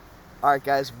All right,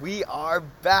 guys, we are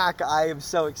back. I am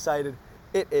so excited.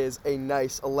 It is a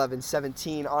nice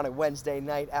 11:17 on a Wednesday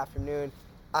night afternoon.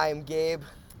 I am Gabe.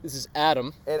 This is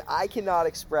Adam. And I cannot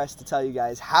express to tell you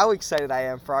guys how excited I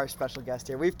am for our special guest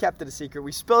here. We've kept it a secret.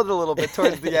 We spilled it a little bit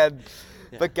towards the end.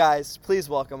 Yeah. But guys, please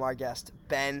welcome our guest,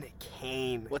 Ben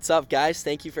Kane. What's up, guys?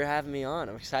 Thank you for having me on.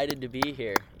 I'm excited to be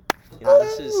here. You know,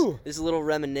 this is a little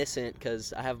reminiscent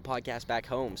because I have a podcast back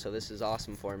home, so this is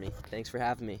awesome for me. Thanks for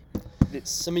having me.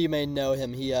 Some of you may know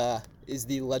him. He is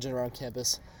the legend around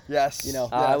campus. Yes. You know,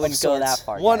 I wouldn't go that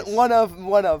far. One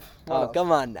of. Oh,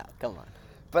 come on now. Come on.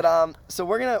 But so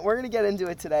we're gonna get into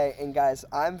it today, and guys,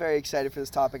 I'm very excited for this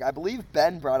topic. I believe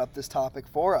Ben brought up this topic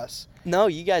for us. No,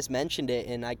 you guys mentioned it,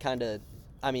 and I tried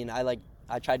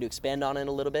to expand on it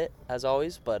a little bit, as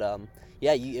always, but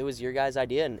it was your guys'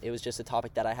 idea, and it was just a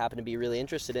topic that I happen to be really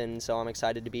interested in, so I'm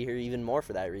excited to be here even more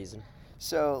for that reason.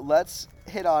 So let's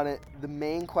hit on it. The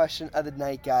main question of the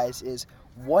night, guys, is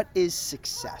what is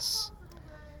success?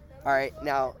 All right,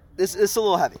 now this is a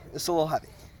little heavy.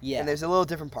 Yeah. And there's a little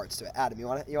different parts to it. Adam, you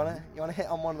wanna hit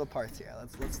on one of the parts here?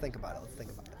 Let's think about it.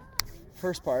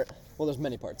 First part. Well, there's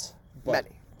many parts. But Many.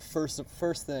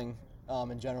 First thing,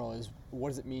 in general, is what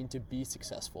does it mean to be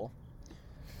successful?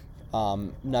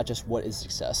 Not just what is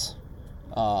success.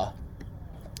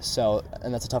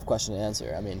 And that's a tough question to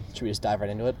answer. I mean, should we just dive right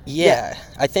into it? Yeah.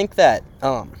 I think that,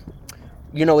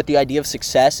 with the idea of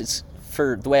success, it's,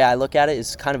 for the way I look at it,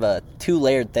 is kind of a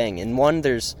two-layered thing. And one,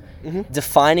 there's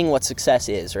defining what success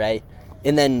is, right?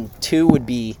 And then two would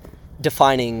be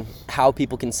defining how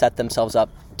people can set themselves up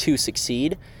to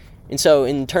succeed. And so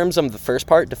in terms of the first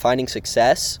part, defining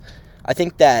success, I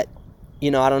think that, I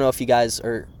don't know if you guys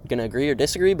are going to agree or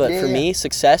disagree, but for me,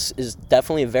 success is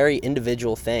definitely a very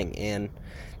individual thing. And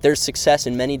there's success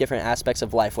in many different aspects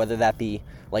of life, whether that be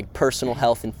like personal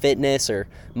health and fitness or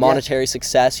monetary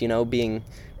success, being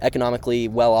economically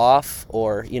well off,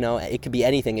 or, it could be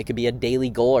anything. It could be a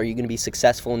daily goal. Are you going to be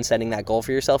successful in setting that goal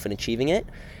for yourself and achieving it?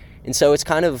 And so it's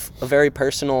kind of a very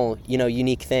personal,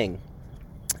 unique thing.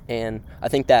 And I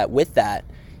think that with that,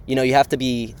 you have to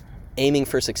be aiming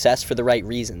for success for the right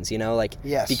reasons,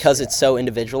 because it's so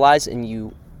individualized and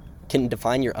you can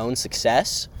define your own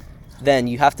success, then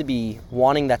you have to be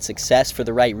wanting that success for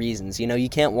the right reasons. You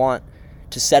can't want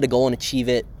to set a goal and achieve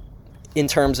it in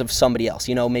terms of somebody else,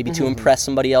 maybe to impress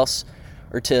somebody else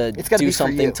or to do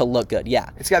something to look good. Yeah.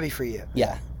 It's got to be for you.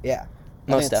 Yeah. Yeah.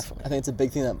 Most definitely. I think it's a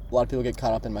big thing that a lot of people get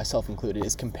caught up in, myself included,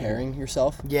 is comparing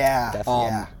yourself. Yeah.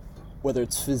 Definitely. Whether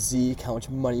it's physique, how much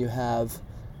money you have,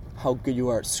 how good you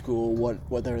are at school,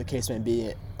 whatever the case may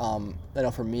be. I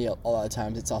know for me, a lot of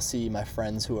times I'll see my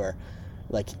friends who are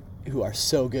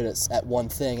so good at one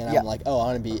thing, and I'm like, oh, I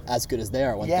want to be as good as they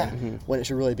are at one thing. When it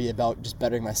should really be about just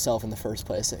bettering myself in the first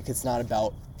place.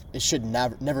 It should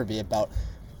never be about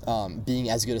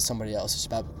being as good as somebody else. It's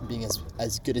about being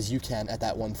as good as you can at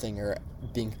that one thing, or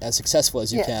being as successful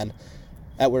as you can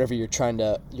at whatever your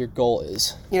goal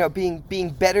is. Being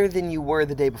better than you were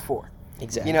the day before.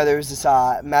 Exactly. There was this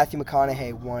Matthew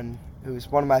McConaughey who's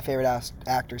one of my favorite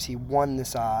actors. He won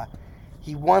this.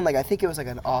 He won, I think it was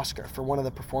an Oscar for one of the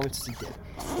performances he did.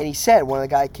 And he said, one of the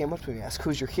guys came up to me and asked,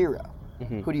 "Who's your hero?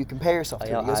 Who do you compare yourself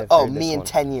to?" And he goes, me in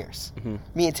 10 years.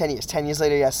 Me in 10 years. 10 years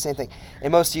later, he asked the same thing.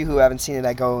 And most of you who haven't seen it,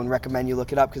 I go and recommend you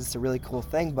look it up because it's a really cool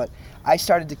thing. But I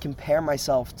started to compare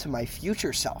myself to my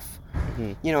future self.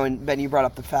 And Ben, you brought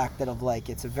up the fact that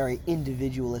it's a very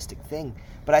individualistic thing.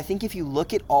 But I think if you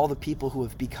look at all the people who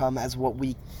have become as what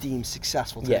we deem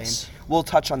successful today, and we'll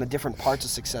touch on the different parts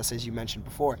of success as you mentioned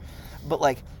before, but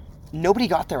nobody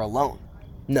got there alone.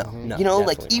 No.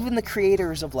 Even the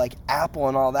creators of Apple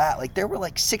and all that, there were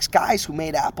 6 guys who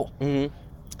made Apple.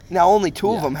 Now only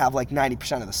 2 of them have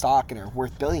 90% of the stock and are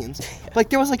worth billions.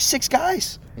 There was 6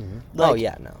 guys.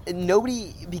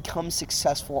 Nobody becomes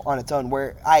successful on its own.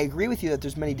 Where I agree with you that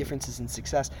there's many differences in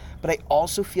success, but I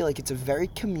also feel like it's a very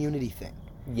community thing.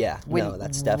 Yeah, when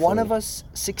that's definitely. One of us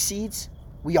succeeds,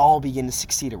 we all begin to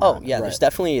succeed around. Oh, yeah, there's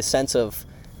definitely a sense of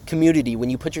community when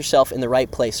you put yourself in the right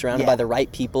place, surrounded by the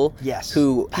right people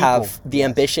who have the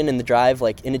ambition and the drive,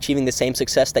 in achieving the same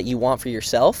success that you want for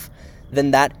yourself.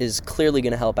 Then that is clearly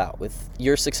going to help out with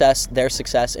your success, their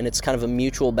success, and it's kind of a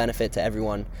mutual benefit to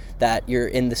everyone that you're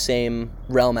in the same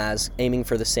realm as, aiming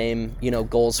for the same,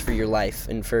 goals for your life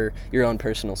and for your own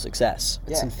personal success.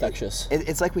 It's infectious.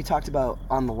 It's like we talked about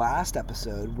on the last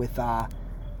episode with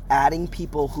adding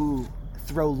people who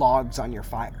throw logs on your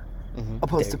fire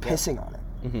opposed to pissing on it.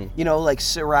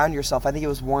 Surround yourself. I think it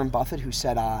was Warren Buffett who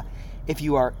said, if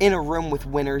you are in a room with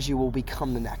winners, you will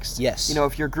become the next. Yes.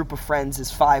 If your group of friends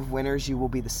is 5 winners, you will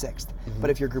be the 6th.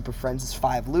 But if your group of friends is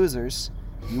 5 losers,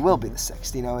 you will be the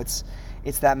 6th.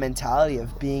 it's that mentality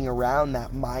of being around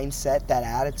that mindset, that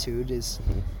attitude is.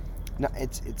 No,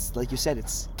 it's like you said,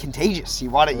 it's contagious. You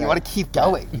want to keep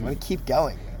going. You want to keep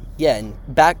going. Yeah, and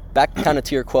back kind of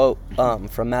to your quote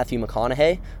from Matthew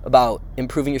McConaughey about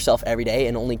improving yourself every day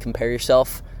and only compare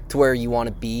yourself to where you want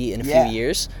to be in a few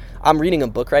years. I'm reading a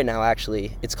book right now,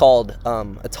 actually. It's called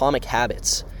Atomic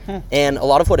Habits. And a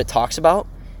lot of what it talks about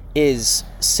is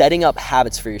setting up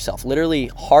habits for yourself, literally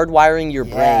hardwiring your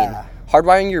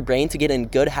brain to get in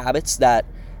good habits that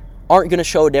aren't going to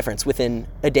show a difference within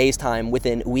a day's time,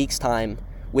 within a week's time,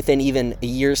 within even a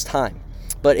year's time.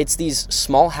 But it's these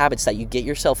small habits that you get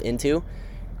yourself into,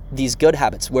 these good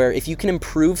habits, where if you can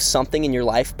improve something in your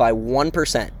life by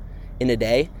 1% in a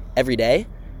day, every day,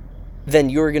 then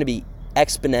you're going to be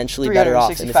exponentially better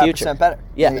off in the future. 365% better.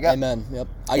 Yeah. Amen. Yep.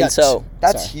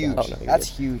 That's huge. That's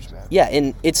huge, man. Yeah,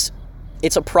 and it's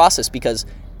a process because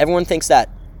everyone thinks that,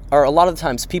 or a lot of the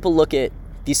times people look at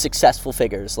these successful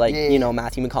figures like,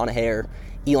 Matthew McConaughey or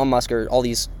Elon Musk or all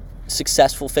these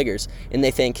successful figures, and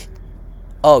they think,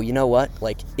 oh, you know what?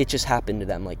 Like, it just happened to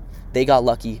them. Like, they got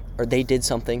lucky or they did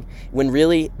something. When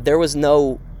really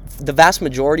the vast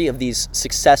majority of these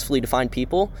successfully defined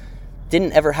people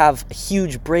didn't ever have a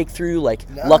huge breakthrough,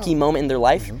 lucky moment in their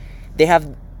life. Mm-hmm. They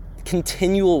have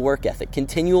continual work ethic,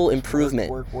 continual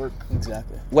improvement. Work.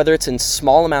 Exactly. Whether it's in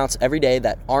small amounts every day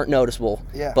that aren't noticeable,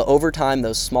 but over time,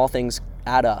 those small things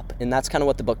add up. And that's kind of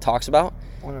what the book talks about,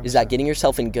 100%. Is that getting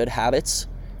yourself in good habits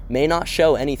may not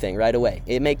show anything right away.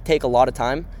 It may take a lot of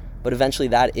time, but eventually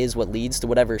that is what leads to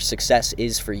whatever success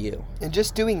is for you. And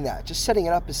just doing that, just setting it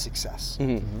up is success.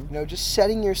 Mm-hmm. Just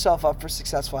setting yourself up for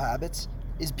successful habits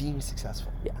is being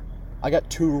successful. Yeah. I got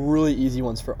 2 really easy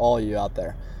ones for all of you out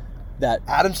there. That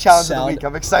Adam's challenge of the week.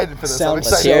 I'm excited for this. Sound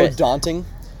so daunting,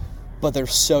 but they're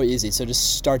so easy. So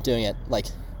just start doing it.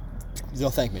 They'll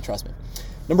thank me. Trust me.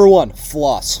 Number 1,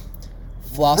 floss.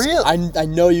 Floss. Really? I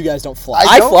know you guys don't floss.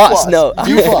 I floss. No.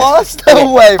 You floss?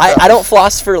 No way, bro. I don't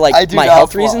floss for my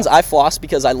health floss. reasons. I floss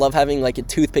because I love having a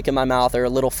toothpick in my mouth or a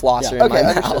little flosser in my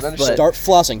mouth. Understood. Start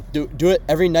flossing. Do it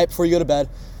every night before you go to bed.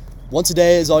 Once a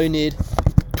day is all you need.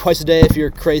 Twice a day if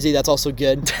you're crazy, that's also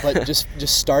good. But just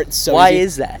start. It's so Why easy.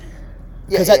 is that?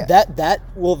 Because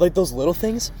those little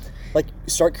things,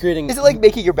 start creating. Is it like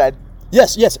making your bed?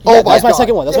 Yes. Oh That's my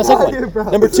second one.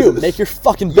 Number 2, make your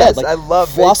fucking bed. Yes, I love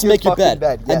floss, make your bed.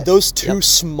 Yes. And those 2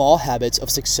 small habits of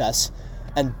success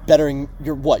and bettering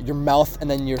your mouth and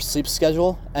then your sleep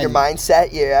schedule and your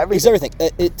mindset, everything. It's everything.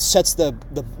 It sets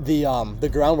the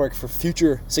groundwork for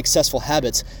future successful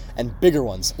habits and bigger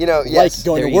ones. Like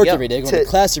going to work every day, going to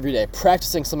class every day,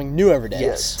 practicing something new every day.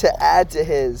 Yes. To add to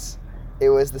his, it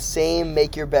was the same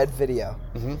make your bed video.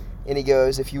 Mm-hmm. And he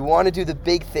goes, if you want to do the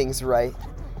big things right,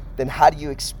 then how do you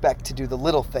expect to do the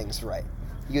little things right?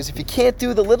 He goes, if you can't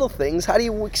do the little things, how do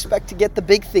you expect to get the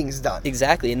big things done?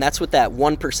 Exactly, and that's what that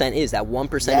 1% is, that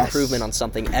 1% improvement on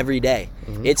something every day.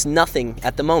 Mm-hmm. It's nothing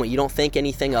at the moment. You don't think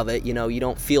anything of it. You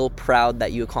don't feel proud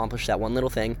that you accomplished that one little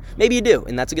thing. Maybe you do,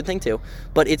 and that's a good thing too.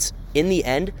 But it's, in the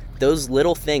end, those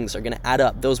little things are going to add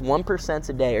up. Those 1%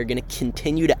 a day are going to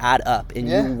continue to add up, and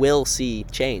you will see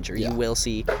change, or you will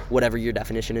see whatever your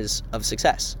definition is of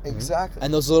success. Exactly.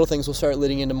 And those little things will start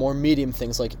leading into more medium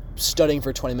things like studying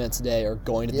for 20 minutes a day or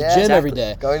going to the gym every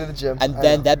day. Going to the gym. And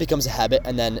then that becomes a habit,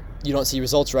 and then you don't see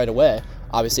results right away.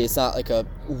 Obviously, it's not like a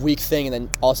week thing, and then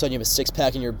all of a sudden you have a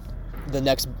six-pack and you're the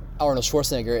next Arnold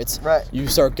Schwarzenegger. It's you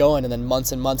start going, and then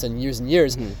months and months and years,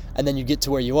 and then you get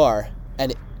to where you are.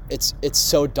 And it's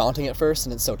so daunting at first,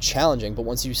 and it's so challenging. But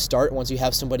once you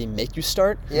have somebody make you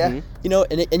start, and you don't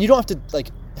have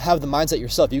to have the mindset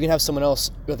yourself. You can have someone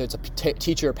else, whether it's a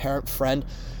teacher, a parent, friend.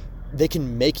 They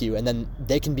can make you, and then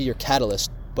they can be your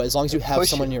catalyst. But as long as you have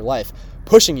someone in your life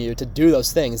pushing you to do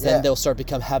those things, then they'll start to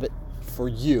become habit for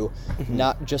you,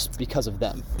 not just because of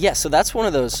them. Yeah, so that's one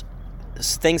of those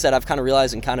things that I've kind of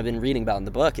realized and kind of been reading about in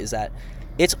the book, is that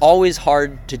it's always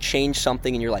hard to change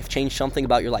something in your life, change something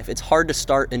about your life. It's hard to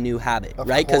start a new habit,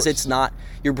 right? Because it's not,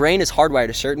 your brain is hardwired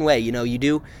a certain way. You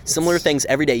do similar things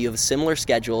every day. You have a similar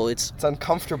schedule. It's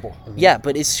uncomfortable. Yeah,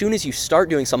 but as soon as you start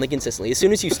doing something consistently, as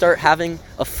soon as you start having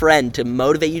a friend to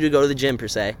motivate you to go to the gym per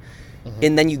se,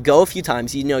 and then you go a few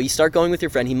times, you start going with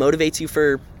your friend, he motivates you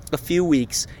for a few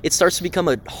weeks, it starts to become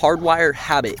a hardwired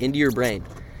habit into your brain.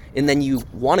 And then you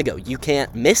want to go. You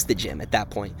can't miss the gym at that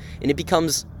point. And it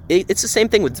becomes, it's the same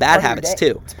thing with bad habits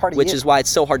too, which is why it's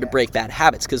so hard to break bad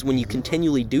habits, because when you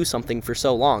continually do something for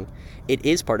so long, it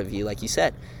is part of you, like you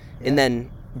said. And then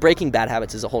breaking bad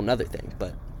habits is a whole nother thing,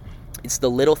 but it's the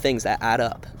little things that add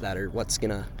up that are what's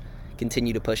going to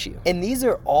continue to push you. And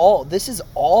this is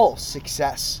all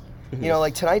success.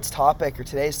 Like tonight's topic or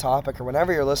today's topic or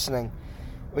whenever you're listening,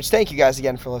 Which, thank you guys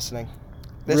again for listening.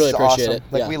 This Really is appreciate awesome. it.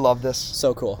 Like, Yeah. we love this.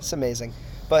 So cool. It's amazing.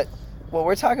 But what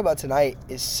we're talking about tonight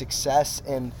is success,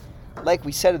 and like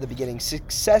we said at the beginning,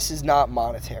 success is not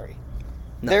monetary.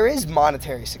 No. There is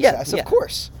monetary success, yeah. of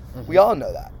course. We all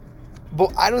know that.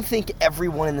 But I don't think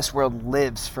everyone in this world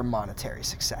lives for monetary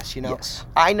success, you know? Yes.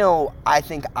 I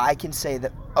think I can say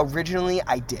that originally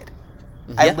I did.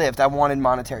 I wanted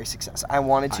monetary success. I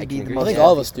wanted to I be can the agree. most I think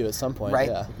all of us do at some point. Right?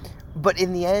 Yeah. But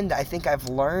in the end, I think I've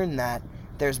learned that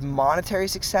there's monetary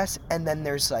success and then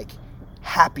there's like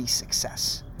happy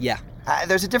success. Yeah.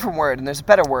 There's a different word and there's a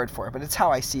better word for it, but it's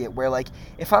how I see it. Where like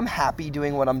if I'm happy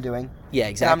doing what I'm doing, Yeah,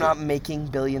 and exactly. I'm not making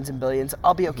billions and billions,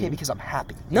 I'll be okay because I'm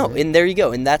happy. No, and there you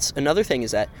go. And that's another thing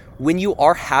is that when you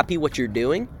are happy what you're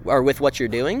doing or with what you're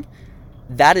doing,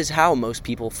 that is how most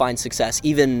people find success,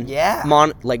 even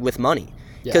with money.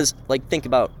 Yeah. Because like think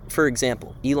about, for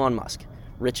example, Elon Musk,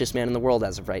 richest man in the world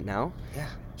as of right now.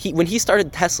 Yeah. When he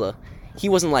started Tesla, he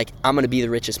wasn't like, I'm going to be the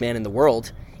richest man in the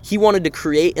world. He wanted to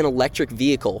create an electric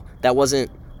vehicle that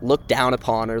wasn't looked down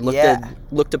upon or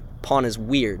looked upon as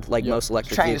weird, like most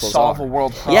electric Trying to vehicles solve are. a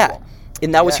world problem. Yeah,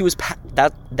 and that was Yeah.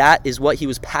 that is what he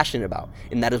was passionate about,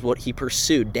 and that is what he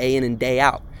pursued day in and day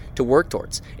out to work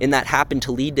towards, and that happened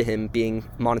to lead to him being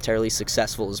monetarily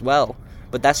successful as well.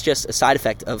 But that's just a side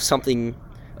effect of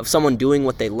someone doing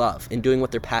what they love and doing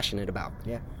what they're passionate about.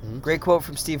 Yeah. Great quote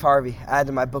from Steve Harvey. Add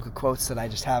to my book of quotes that I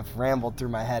just have rambled through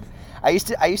my head. I used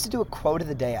to do a quote of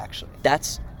the day actually.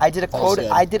 I did a quote. good.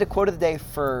 I did a quote of the day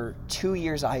for 2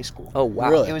 years of high school. Oh wow!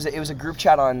 Really? It was a group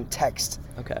chat on text.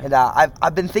 Okay. And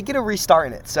I've been thinking of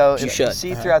restarting it. So You if should. you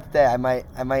see throughout the day, I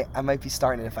might be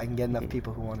starting it if I can get enough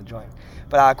people who want to join.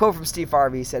 But a quote from Steve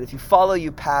Harvey, he said, "If you follow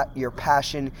your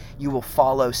passion, you will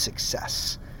follow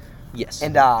success." Yes.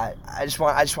 And I just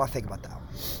want to think about that.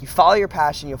 You follow your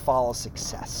passion, you'll follow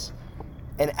success.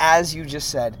 And as you just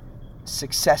said,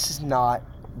 success is not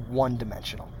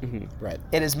one-dimensional. Right.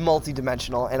 It is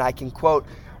multi-dimensional, and I can quote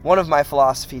one of my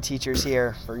philosophy teachers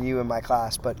here for you in my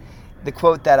class, but the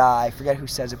quote that I forget who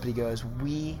says it, but he goes,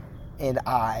 "We and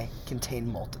I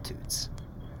contain multitudes."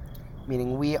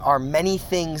 Meaning we are many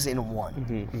things in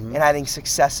one. And I think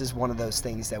success is one of those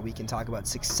things that we can talk about.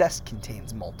 Success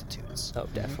contains multitudes. Oh,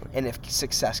 definitely. And if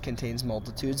success contains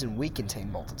multitudes and we contain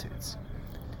multitudes,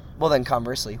 well then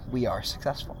conversely, we are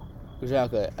successful.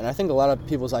 Exactly. And I think a lot of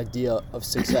people's idea of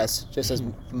success, just as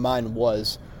mine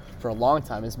was for a long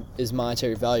time, is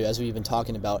monetary value, as we've been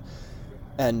talking about.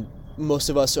 And most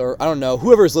of us are, I don't know,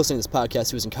 whoever is listening to this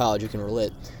podcast who's in college, you can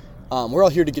relate. We're all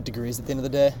here to get degrees at the end of the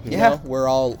day. You know? We're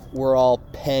all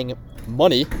paying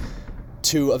money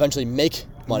to eventually make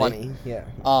money. Yeah.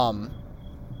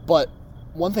 But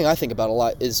one thing I think about a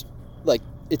lot is, like,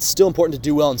 it's still important to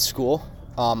do well in school.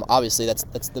 Obviously,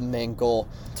 that's the main goal.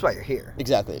 That's why you're here.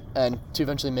 Exactly, and to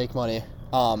eventually make money,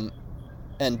 and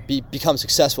become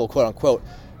successful, quote unquote.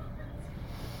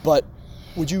 But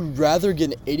would you rather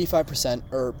get an 85%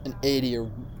 or an 80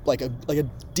 or like a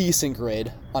decent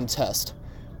grade on a test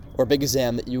or a big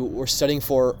exam that you were studying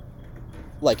for,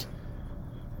 like,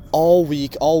 all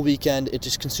week, all weekend? It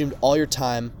just consumed all your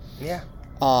time. Yeah.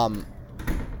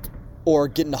 Or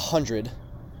getting 100.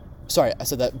 Sorry, I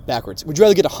said that backwards. Would you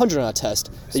rather get 100 on a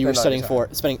test that you were studying for,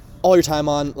 spending all your time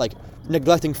on, like,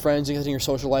 neglecting friends, neglecting your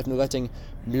social life, neglecting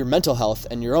your mental health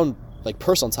and your own, like,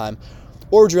 personal time,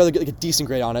 or would you rather get, like, a decent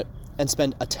grade on it and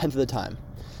spend a tenth of the time?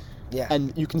 Yeah.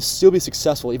 And you can still be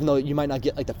successful, even though you might not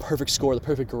get, like, the perfect score, the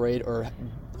perfect grade, or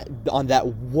on that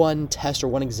one test or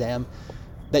one exam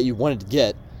that you wanted to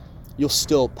get. You'll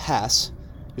still pass.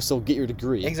 You'll still get your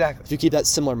degree. Exactly. If you keep that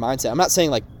similar mindset. I'm not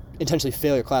saying, like, intentionally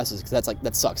fail your classes, because that's, like,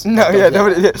 that sucks. No, Don't yeah, do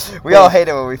that. nobody. We all hate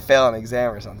it when we fail an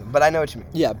exam or something. But I know what you mean.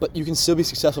 Yeah, but you can still be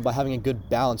successful by having a good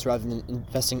balance rather than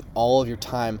investing all of your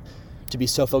time to be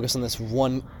so focused on this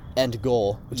one end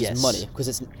goal, which is money.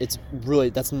 Because it's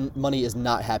really, money is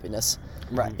not happiness.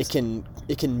 Right. It can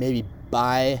maybe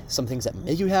buy some things that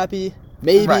make you happy,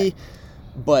 maybe, Right.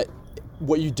 but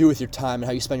what you do with your time and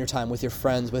how you spend your time with your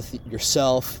friends, with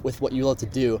yourself, with what you love to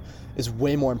do is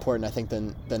way more important, I think,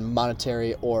 than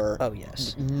monetary or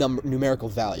numerical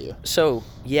value. So,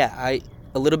 yeah,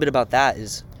 a little bit about that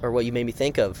is, or what you made me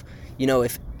think of, you know,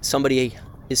 if somebody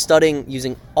is studying,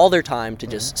 using all their time to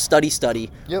just study,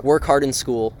 work hard in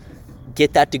school,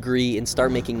 get that degree and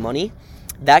start making money,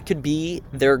 that could be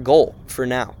their goal for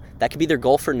now.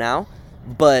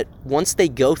 But once they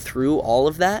go through all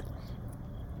of that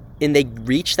and they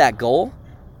reach that goal,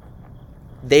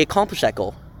 they accomplish that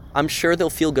goal. I'm sure they'll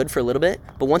feel good for a little bit,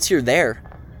 but once you're there,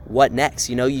 what next?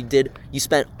 You know, you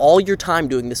spent all your time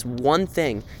doing this one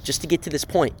thing just to get to this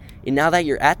point. And now that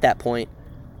you're at that point,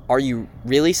 are you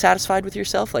really satisfied with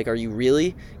yourself? Like, are you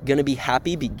really going to be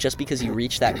happy just because you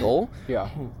reach that goal? Yeah.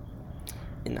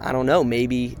 And I don't know,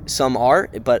 maybe some are,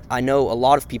 but I know a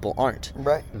lot of people aren't.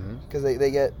 Right. Because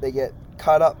they get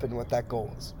caught up in what that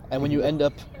goal is. And when you end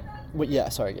up, when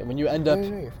you end up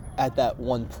at that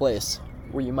one place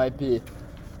where you might be,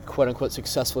 quote unquote,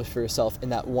 successful for yourself in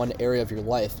that one area of your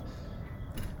life,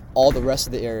 all the rest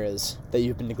of the areas that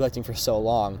you've been neglecting for so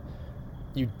long,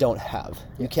 you don't have.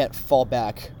 You can't fall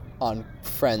back on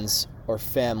friends or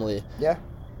family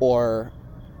or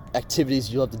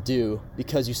activities you love to do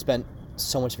because you spent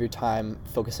so much of your time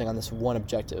focusing on this one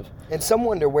objective. And some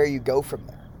wonder where you go from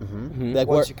there Like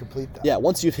once you complete that. Yeah,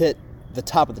 once you've hit the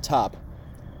top of the top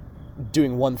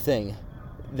doing one thing,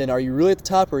 then are you really at the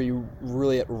top or are you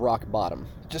really at rock bottom?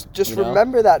 Just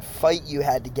remember that fight you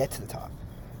had to get to the top.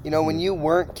 When you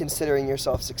weren't considering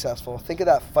yourself successful, think of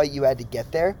that fight you had to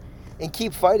get there and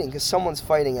keep fighting because someone's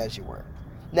fighting as you were.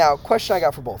 Now, question I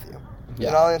got for both of you,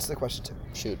 and I'll answer the question too.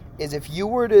 Shoot. Is if you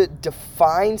were to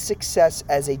define success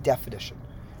as a definition.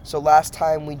 So last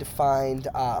time we defined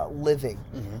living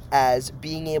as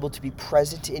being able to be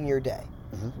present in your day.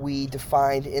 We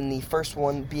defined in the first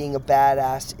one being a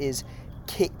badass is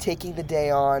taking the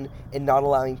day on and not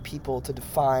allowing people to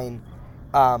define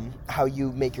how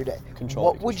you make your day.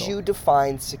 What would you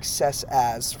define success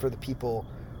as for the people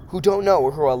who don't know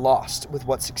or who are lost with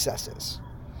what success is?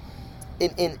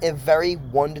 In a very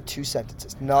 1 to 2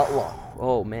 sentences, not long.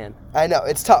 Oh, man. I know,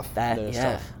 it's tough.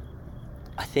 Tough.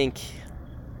 I think...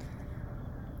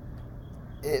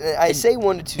 I say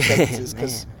 1 to 2 sentences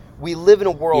because we live in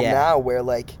a world now where,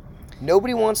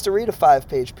 nobody wants to read a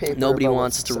 5-page paper. Nobody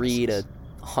wants to read a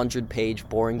 100-page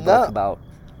boring book about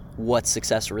what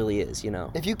success really is,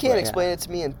 If you can't explain it to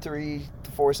me in 3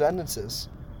 to 4 sentences,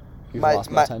 You've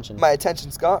lost my attention. My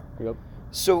attention's gone. Yep.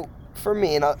 So, for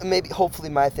me, and hopefully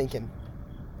my thinking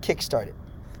kickstarted,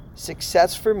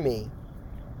 success for me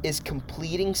is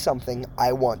completing something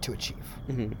I want to achieve.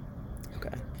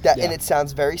 Okay. And it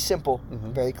sounds very simple,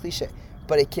 very cliche,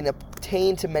 but it can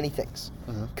obtain to many things.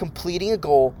 Completing a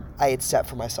goal I had set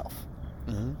for myself,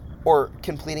 or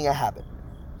completing a habit,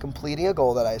 completing a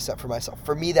goal that I set for myself.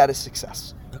 For me, that is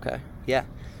success. Okay. Yeah.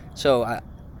 So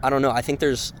I don't know. I think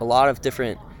there's a lot of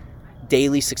different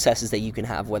daily successes that you can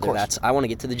have, whether that's I want to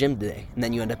get to the gym today, and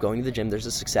then you end up going to the gym. There's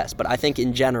a success. But I think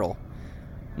in general,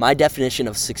 my definition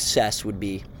of success would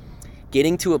be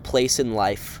getting to a place in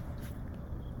life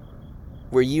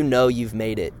where you've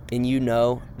made it and you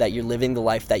know that you're living the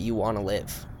life that you want to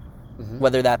live.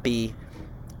 Whether that be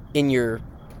in your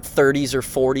 30s or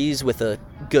 40s with a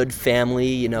good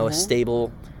family, a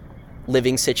stable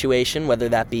living situation, whether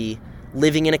that be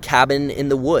living in a cabin in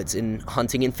the woods and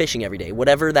hunting and fishing every day,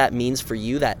 whatever that means for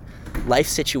you, that life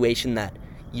situation that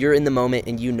you're in the moment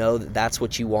and you know that that's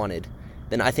what you wanted,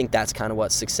 then I think that's kind of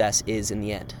what success is in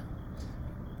the end.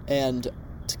 And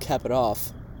to cap it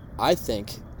off, I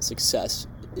think success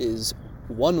is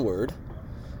one word,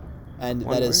 and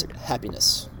that is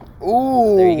happiness.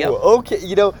 Ooh, there you go. Okay,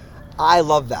 I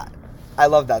love that. I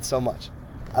love that so much.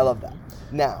 I love that.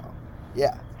 Now,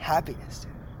 happiness,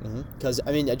 dude. Because,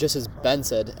 just as Ben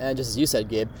said, and just as you said,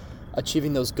 Gabe,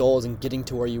 achieving those goals and getting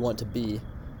to where you want to be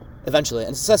eventually.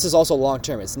 And success is also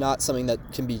long-term. It's not something that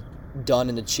can be done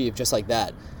and achieved just like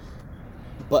that.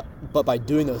 But by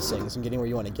doing those things and getting where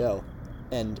you want to go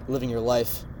and living your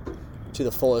life to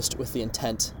the fullest with the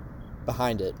intent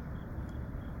behind it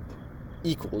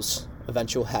equals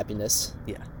eventual happiness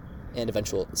and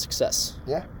eventual success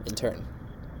in turn.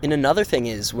 And another thing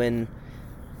is with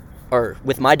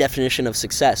my definition of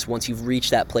success, once you've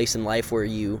reached that place in life where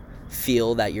you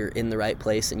feel that you're in the right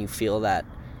place and you feel that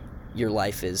your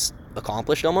life is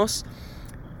accomplished almost,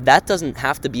 that doesn't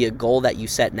have to be a goal that you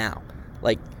set now.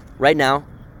 Like right now,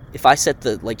 if I set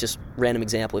just random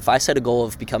example, if I set a goal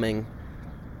of becoming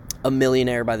a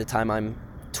millionaire by the time I'm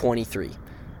 23,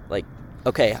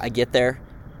 okay, I get there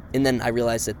and then I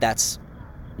realize that that's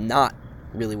not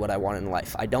really what I want in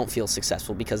life. I don't feel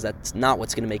successful because that's not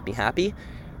what's going to make me happy.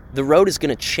 The road is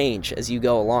going to change as you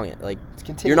go along it.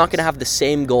 You're not going to have the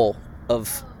same goal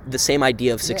of the same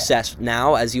idea of success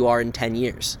now as you are in 10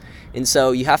 years. And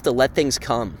so you have to let things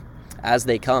come as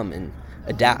they come and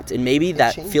adapt. And maybe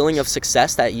that feeling of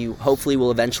success that you hopefully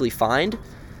will eventually find,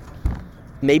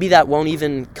 maybe that won't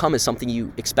even come as something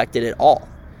you expected at all.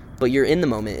 But you're in the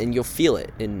moment and you'll feel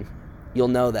it and you'll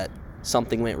know that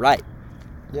something went right.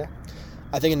 Yeah.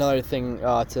 I think another thing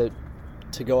to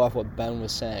go off what Ben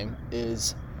was saying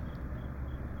is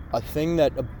a thing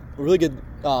that a really good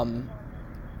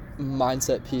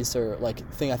mindset piece or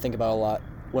thing I think about a lot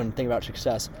when thinking about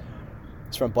success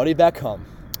is from a buddy back home,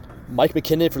 Mike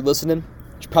McKinnon. If you're listening,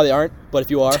 You probably aren't, but if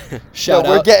you are, No, shout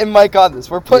we're out. getting Mike on this.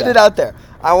 We're putting Yeah. it out there.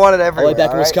 I want it everywhere. back in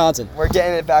all right? Wisconsin. We're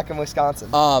getting it back in Wisconsin.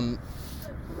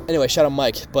 Anyway, shout out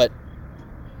Mike, but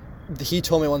he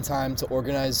told me one time to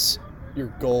organize your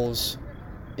goals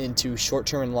into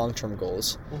short-term and long-term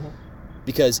goals. Mm-hmm.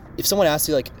 Because if someone asks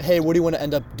you like, "Hey, what do you want to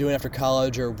end up doing after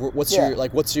college?" or "What's Yeah.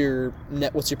 your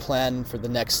plan for the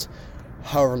next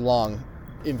however long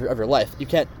of your life?" You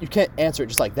can't answer it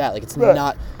just like that. Like it's Right.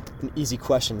 not an easy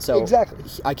question. So Exactly.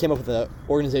 I came up with an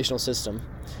organizational system,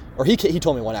 or he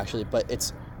told me one actually. But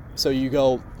it's so you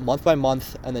go month by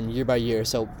month and then year by year.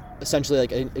 So essentially,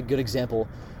 like a good example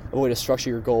of a way to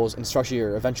structure your goals and structure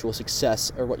your eventual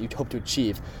success or what you hope to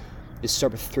achieve is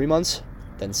start with 3 months,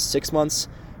 then 6 months,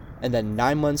 and then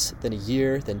 9 months, then a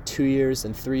year, then 2 years,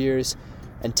 then 3 years,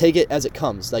 and take it as it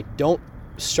comes. Like, don't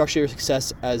structure your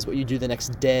success as what you do the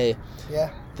next day, Yeah,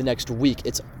 the next week.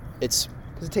 It's because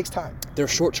it takes time. there are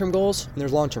short-term goals and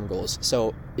there's long-term goals.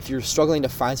 So if you're struggling to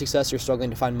find success, you're struggling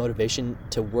to find motivation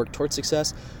to work towards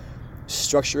success,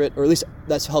 structure it, or at least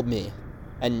that's helped me,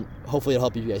 and hopefully it'll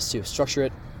help you guys too. Structure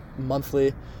it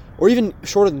monthly, or even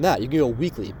shorter than that. You can go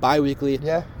weekly, bi-weekly.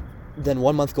 Yeah. Then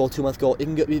 1 month goal, 2 month goal. It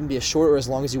can even be as short or as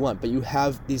long as you want, but you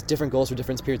have these different goals for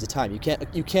different periods of time.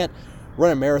 You can't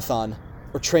run a marathon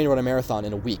or train to run a marathon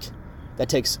in a week. That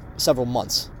takes several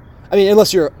months. I mean,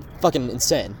 unless you're fucking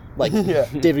insane, like Yeah.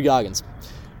 David Goggins.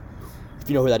 If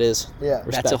you know who that is. Yeah.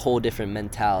 Respect. That's a whole different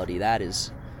mentality. That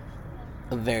is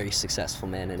a very successful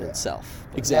man in Yeah. itself.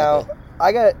 Exactly.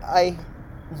 Now, I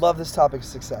love this topic of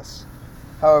success.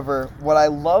 However, what I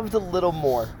loved a little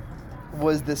more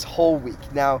was this whole week.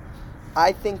 Now,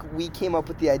 I think we came up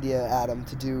with the idea, Adam,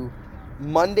 to do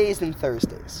Mondays and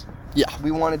Thursdays. Yeah.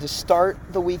 We wanted to start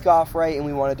the week off right, and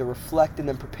we wanted to reflect and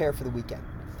then prepare for the weekend.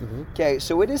 Mhm. Okay,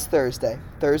 so it is Thursday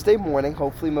morning.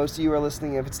 Hopefully most of you are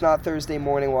listening. If it's not Thursday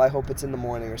morning, well, I hope it's in the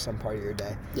morning or some part of your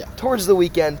day. Yeah. Towards the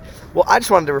weekend. Well, I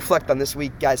just wanted to reflect on this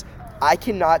week, guys. I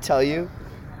cannot tell you,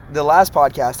 the last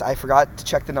podcast, I forgot to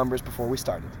check the numbers before we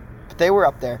started. But they were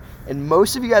up there, and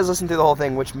most of you guys listened through the whole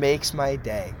thing, which makes my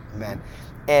day, man.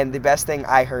 And the best thing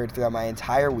I heard throughout my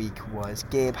entire week was,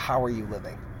 "Gabe, how are you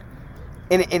living?"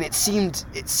 And it seemed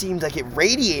like it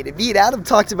radiated. Me and Adam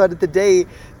talked about it the day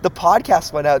the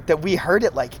podcast went out, that we heard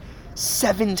it like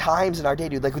 7 times in our day,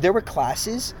 dude. Like, there were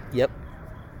classes Yep.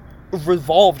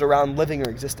 revolved around living or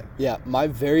existing. Yeah, my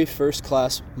very first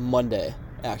class Monday,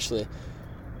 actually,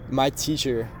 my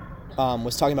teacher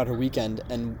was talking about her weekend,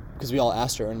 and because we all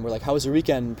asked her, and we're like, "How was your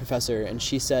weekend, professor?" And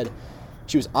she said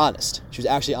she was honest. She was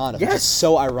actually honest. Which Yes. is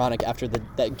so ironic after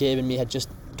that Gabe and me had just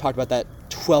talked about that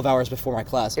 12 hours before my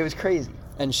class. It was crazy.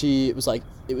 And she was like,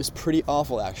 "It was pretty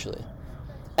awful, actually."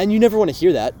 And you never want to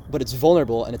hear that, but it's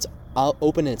vulnerable, and it's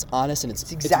open, and it's honest, and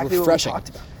It's exactly refreshing. what we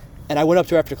talked about. And I went up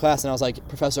to her after class, and I was like,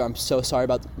 "Professor, I'm so sorry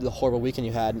about the horrible weekend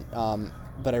you had,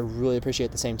 but I really appreciate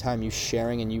at the same time you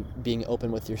sharing and you being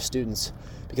open with your students,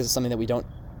 because it's something that we don't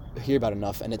hear about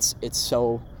enough, and it's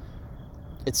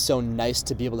so nice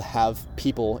to be able to have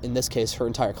people, in this case, her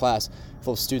entire class,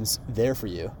 full of students there for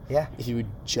you. Yeah. If you would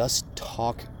just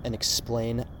talk and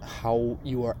explain how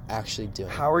you are actually doing.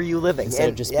 How are you living? Instead of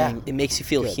And, just yeah, being It makes you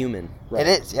feel Good. human. right.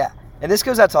 It is, yeah. And this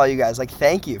goes out to all you guys. Like,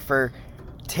 thank you for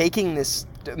taking this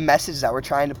message that we're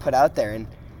trying to put out there and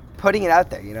putting it out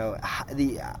there. You know,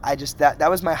 that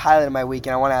was my highlight of my week.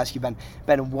 And I want to ask you, Ben.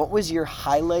 Ben, what was your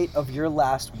highlight of your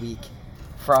last week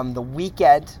from the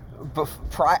weekend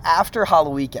after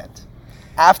Halloween weekend?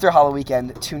 After Halloween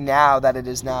weekend to now that it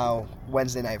is now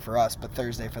Wednesday night for us, but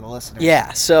Thursday for the listeners.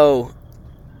 Yeah, so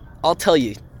I'll tell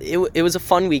you, it was a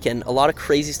fun weekend. A lot of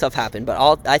crazy stuff happened,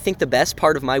 but I think the best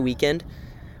part of my weekend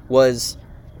was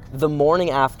the morning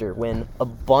after, when a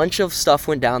bunch of stuff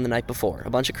went down the night before, a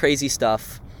bunch of crazy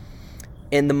stuff.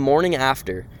 And the morning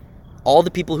after, all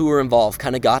the people who were involved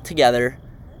kind of got together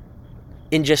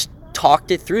and just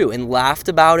talked it through and laughed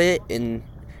about it and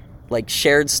like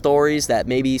shared stories that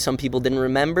maybe some people didn't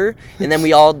remember. And then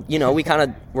we all,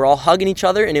 we're all hugging each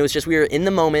other, and it was just, we were in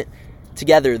the moment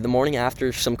together the morning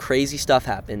after some crazy stuff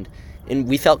happened, and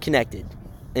we felt connected.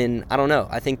 And I don't know,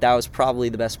 I think that was probably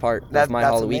the best part of my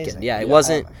That's Halloween amazing. weekend. Yeah, it Yeah,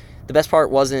 wasn't, the best part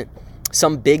wasn't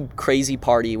some big crazy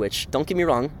party, which, don't get me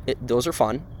wrong, those are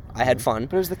fun. I had fun.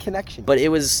 But it was the connection. But it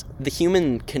was the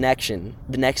human connection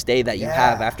the next day that you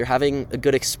Yeah. have after having a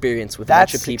good experience with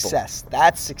That's a bunch of people. success.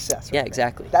 That's success. right Yeah, there.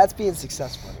 exactly. That's being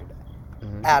successful in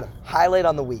your day. Adam, highlight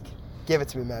on the week. Give it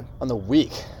to me, man. On the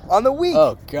week. On the week.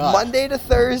 Oh, God. Monday to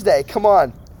Thursday. Come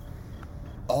on.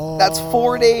 Oh. That's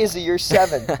 4 days of your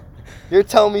 7. You're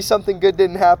telling me something good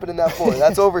didn't happen in that 4.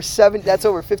 That's over 7. That's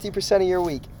over 50% of your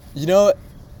week. You know,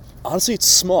 honestly, it's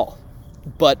small,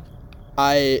 but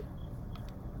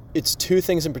it's two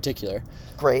things in particular.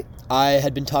 Great. I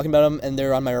had been talking about them, and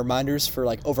they're on my reminders for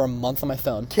like over a month on my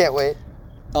phone. Can't wait.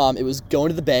 It was going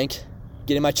to the bank,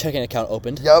 getting my checking account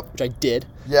opened. Yep. Which I did.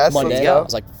 Yes, Monday. let's go. I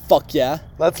was like, fuck yeah.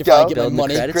 Let's Can go. finally get my Building the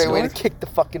money. credit Great way score. to kick the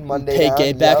fucking Monday Pay down.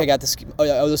 Gabe back. Yep. I got this. I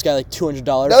owe this guy like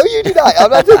 $200. No, you do not. I'm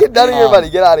not taking none of your money.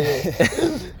 Get out of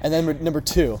here. And then number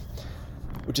two,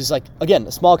 which is like, again,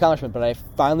 a small accomplishment, but I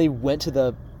finally went to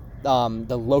the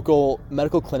local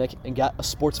medical clinic and got a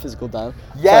sports physical done.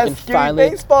 Yes, so I can give me finally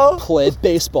baseball. play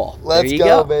baseball. Let's you go,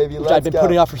 go. baby. Which Let's I've been go.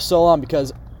 putting off for so long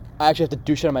because I actually have to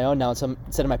do shit on my own now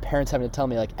instead of my parents having to tell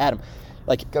me, like, Adam,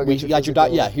 like, Go we get your got your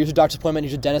physical. here's your doctor's appointment,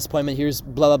 here's your dentist appointment, here's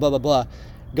blah, blah, blah, blah, blah.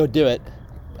 Go do it.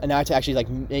 And now I have to actually,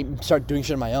 like, start doing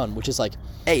shit on my own, which is, like,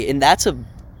 Hey, and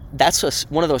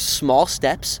one of those small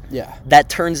steps yeah. that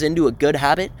turns into a good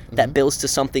habit that builds to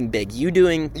something big. You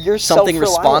doing You're something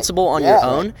self-reliant. responsible on Yeah. your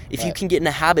own, if you Right. can get in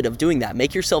a habit of doing that,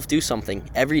 make yourself do something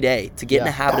every day to get in a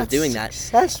Yeah. habit of That's doing that.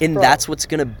 success, And bro. that's what's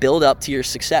going to build up to your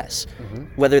success,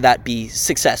 whether that be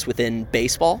success within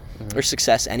baseball or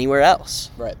success anywhere else.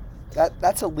 Right.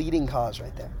 That's a leading cause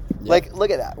right there. Yeah. Like, look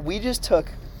at that. We just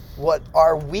took what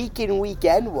our week and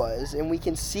weekend was, and we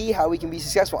can see how we can be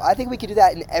successful. I think we could do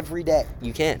that in every day.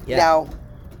 You can, yeah. Now,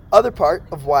 other part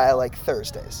of why I like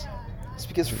Thursdays is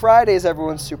because Fridays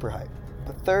everyone's super hyped,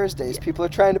 but Thursdays people are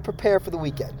trying to prepare for the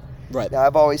weekend. Right. Now,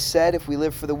 I've always said if we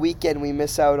live for the weekend, we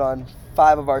miss out on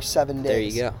 5 of our 7 days. There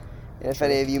you go. And if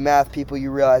any of you math people,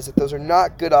 you realize that those are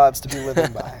not good odds to be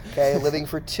living by. Okay, living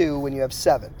for 2 when you have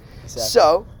 7. Exactly.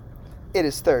 So, it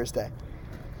is Thursday.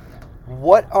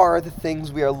 What are the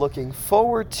things we are looking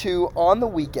forward to on the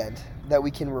weekend that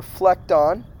we can reflect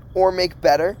on or make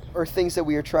better, or things that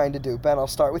we are trying to do? Ben, I'll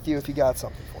start with you if you got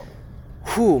something for me.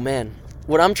 Whew, man.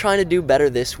 What I'm trying to do better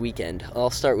this weekend, I'll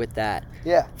start with that.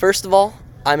 Yeah. First of all,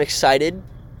 I'm excited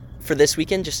for this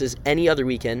weekend, just as any other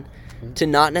weekend, to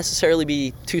not necessarily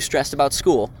be too stressed about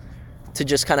school, to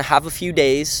just kind of have a few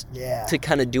days Yeah. to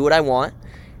kind of do what I want.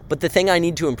 But the thing I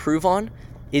need to improve on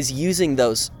is using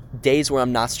those days where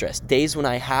I'm not stressed, days when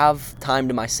I have time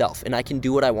to myself and I can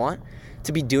do what I want,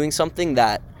 to be doing something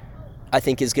that I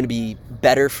think is going to be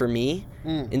better for me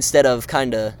instead of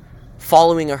kind of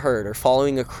following a herd or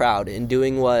following a crowd and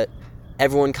doing what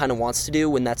everyone kind of wants to do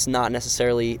when that's not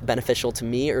necessarily beneficial to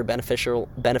me or beneficial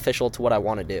to what I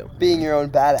want to do. Being your own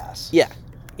badass. Yeah,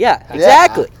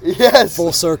 exactly. Yes.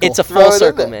 Full circle. It's a Throw it full in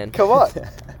circle, there. man. Come on.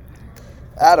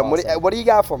 Adam, awesome. what do you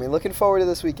got for me? Looking forward to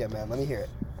this weekend, man. Let me hear it.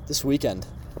 This weekend,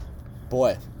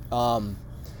 boy, I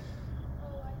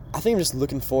think I'm just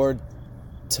looking forward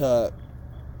to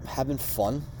having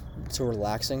fun, to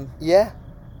relaxing, Yeah.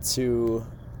 to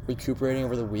recuperating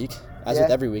over the week. As Yeah.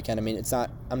 with every weekend, I mean,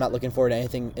 I'm not looking forward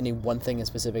to any one thing in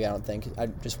specific. I don't think. I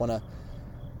just want to,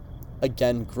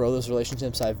 again, grow those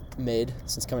relationships I've made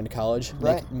since coming to college.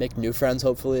 Right. Make new friends,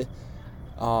 hopefully.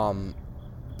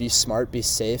 Be smart, be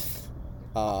safe.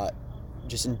 And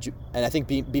I think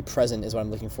be present is what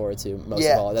I'm looking forward to most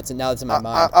Yeah. of all. That's in my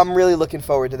mind. I'm really looking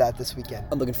forward to that this weekend.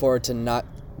 I'm looking forward to not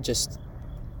just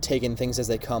taking things as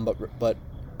they come, but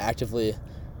actively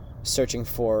searching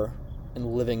for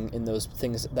and living in those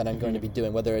things that I'm going to be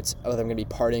doing, whether I'm going to be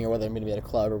partying or whether I'm going to be at a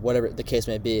club or whatever the case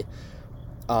may be.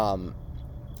 I'm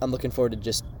looking forward to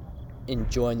just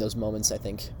enjoying those moments, I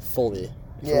think, fully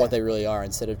for Yeah. what they really are,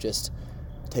 instead of just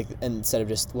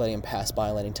letting them pass by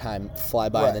and letting time fly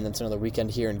by, Right. and then it's another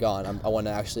weekend here and gone. I want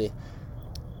to actually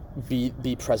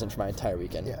be present for my entire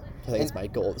weekend. Yeah. I think it's my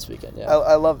goal this weekend. Yeah.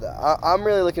 I love that. I'm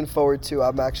really looking forward to.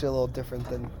 I'm actually a little different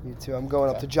than you two. I'm going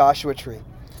up to Joshua Tree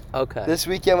Okay. this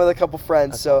weekend with a couple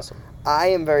friends. That's so awesome. I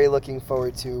am very looking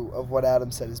forward to of what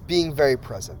Adam said is being very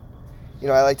present. You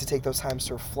know, I like to take those times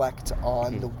to reflect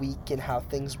on the week and how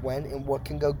things went and what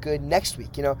can go good next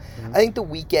week. You know, I think the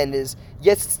weekend is,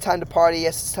 yes, it's time to party.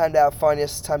 Yes, it's time to have fun.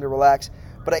 Yes, it's time to relax.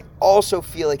 But I also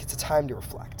feel like it's a time to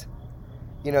reflect.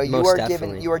 You know, Most you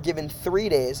definitely. are given 3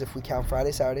 days, if we count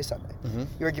Friday, Saturday, Sunday.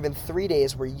 You are given 3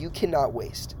 days where you cannot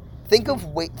waste. Think of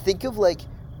like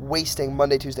wasting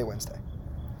Monday, Tuesday, Wednesday.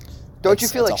 Don't you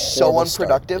feel It's like a so horrible start.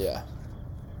 unproductive? Yeah.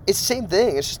 It's the same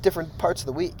thing. It's just different parts of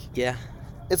the week. Yeah.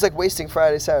 It's like wasting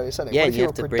Friday, Saturday, Sunday. Yeah, What and if you you were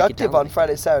have to break it productive down on like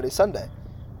Friday, Saturday, Sunday?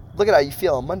 Look at how you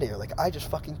feel on Monday. You're like, I just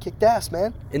fucking kicked ass,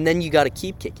 man. And then you got to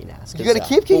keep kicking ass. 'cause You got to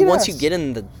keep kicking well, ass. once you get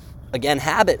in the, again,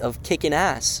 habit of kicking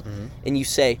ass, and you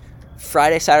say,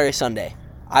 Friday, Saturday, Sunday,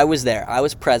 I was there, I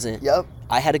was present, Yep.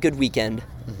 I had a good weekend,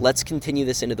 let's continue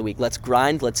this into the week. Let's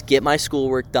grind, let's get my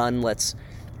schoolwork done, let's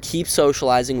keep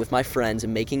socializing with my friends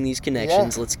and making these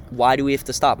connections. Yeah. Why do we have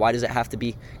to stop? Why does it have to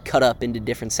be cut up into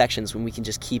different sections when we can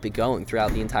just keep it going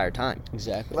throughout the entire time?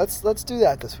 Exactly. Let's do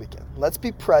that this weekend. Let's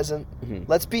be present.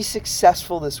 Let's be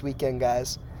successful this weekend,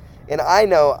 guys. And I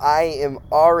know I am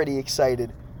already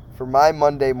excited for my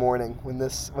Monday morning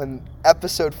when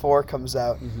episode 4 comes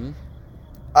out. Mm-hmm.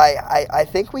 I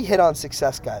think we hit on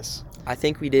success, guys. I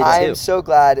think we did I too. am so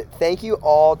glad. Thank you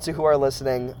all to who are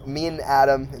listening. Me and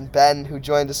Adam and Ben who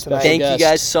joined us tonight. Thank you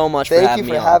guys so much for Thank having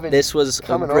you me for on. having- This was a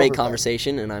coming great over, Ben.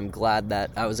 conversation, and I'm glad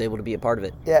that I was able to be a part of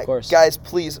it. Yeah, Of course. guys,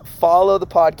 please follow the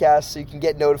podcast so you can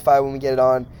get notified when we get it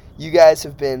on. You guys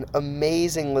have been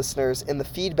amazing listeners, and the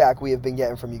feedback we have been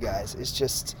getting from you guys is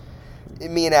just,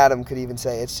 me and Adam could even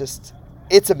say,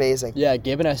 it's amazing. Yeah,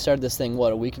 Gabe and I started this thing,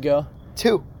 a week ago?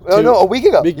 2. Oh, no, a week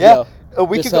ago. Week yeah, ago. a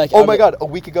week Just ago. like Oh, my God, a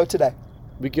week ago today.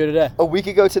 A week ago today. A week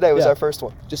ago today was Yeah. our first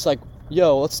one. Just like,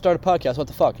 yo, let's start a podcast, what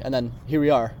the fuck? And then here we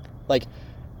are. Like,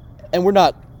 and we're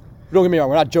not, don't get me wrong,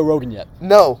 we're not Joe Rogan yet.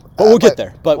 No. But we'll get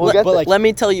there. But, we'll get there. like, Let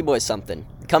me tell you boys something.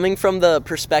 Coming from the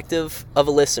perspective of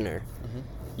a listener,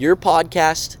 your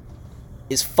podcast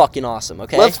is fucking awesome,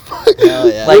 okay? Let's Hell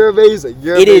yeah. You're amazing.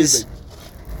 You're It amazing.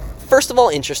 is, first of all,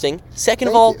 interesting. Second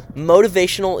of Thank all, you.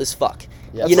 motivational as fuck.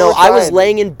 Yeah. You That's know, what we're I was trying.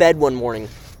 laying in bed one morning,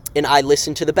 and I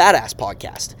listened to the Badass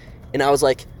podcast. And I was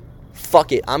like,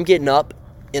 fuck it, I'm getting up,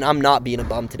 and I'm not being a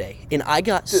bum today. And I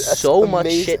got Dude, that's so much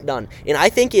amazing. shit done. And I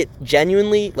think it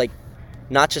genuinely, like,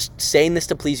 not just saying this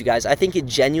to please you guys, I think it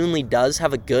genuinely does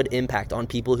have a good impact on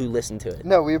people who listen to it.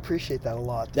 No, we appreciate that a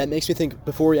lot. that makes me think,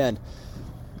 before we end,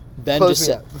 Ben Close just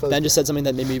me said out. Close me said something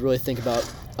that made me really think about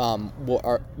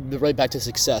right back to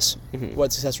success,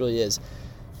 what success really is.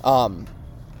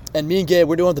 And me and Gabe,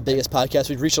 we're doing one of the biggest podcasts.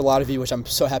 We've reached a lot of you, which I'm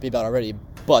so happy about already.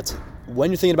 But when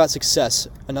you're thinking about success,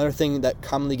 another thing that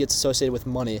commonly gets associated with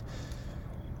money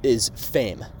is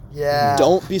fame. Yeah.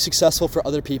 Don't be successful for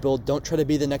other people. Don't try to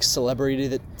be the next celebrity,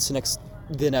 the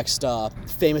next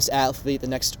famous athlete, the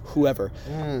next whoever.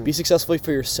 Be successful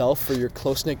for yourself, for your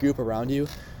close-knit group around you.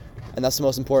 And that's the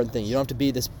most important thing. You don't have to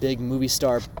be this big movie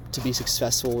star to be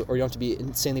successful, or you don't have to be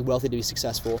insanely wealthy to be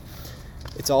successful.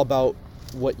 It's all about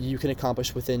what you can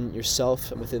accomplish within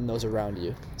yourself and within those around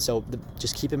you. So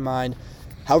just keep in mind,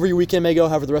 however your weekend may go,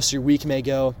 however the rest of your week may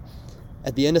go,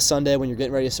 at the end of Sunday when you're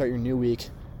getting ready to start your new week,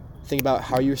 think about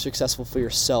how you're successful for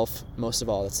yourself most of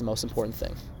all. That's the most important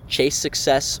thing. Chase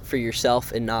success for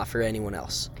yourself and not for anyone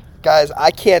else. Guys,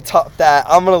 I can't top that.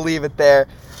 I'm going to leave it there.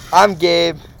 I'm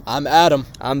Gabe. I'm Adam.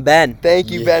 I'm Ben. Thank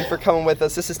you, Yeah. Ben, for coming with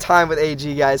us. This is Time with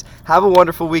AG, guys. Have a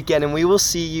wonderful weekend, and we will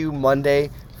see you Monday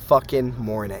fucking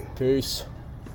morning. Peace.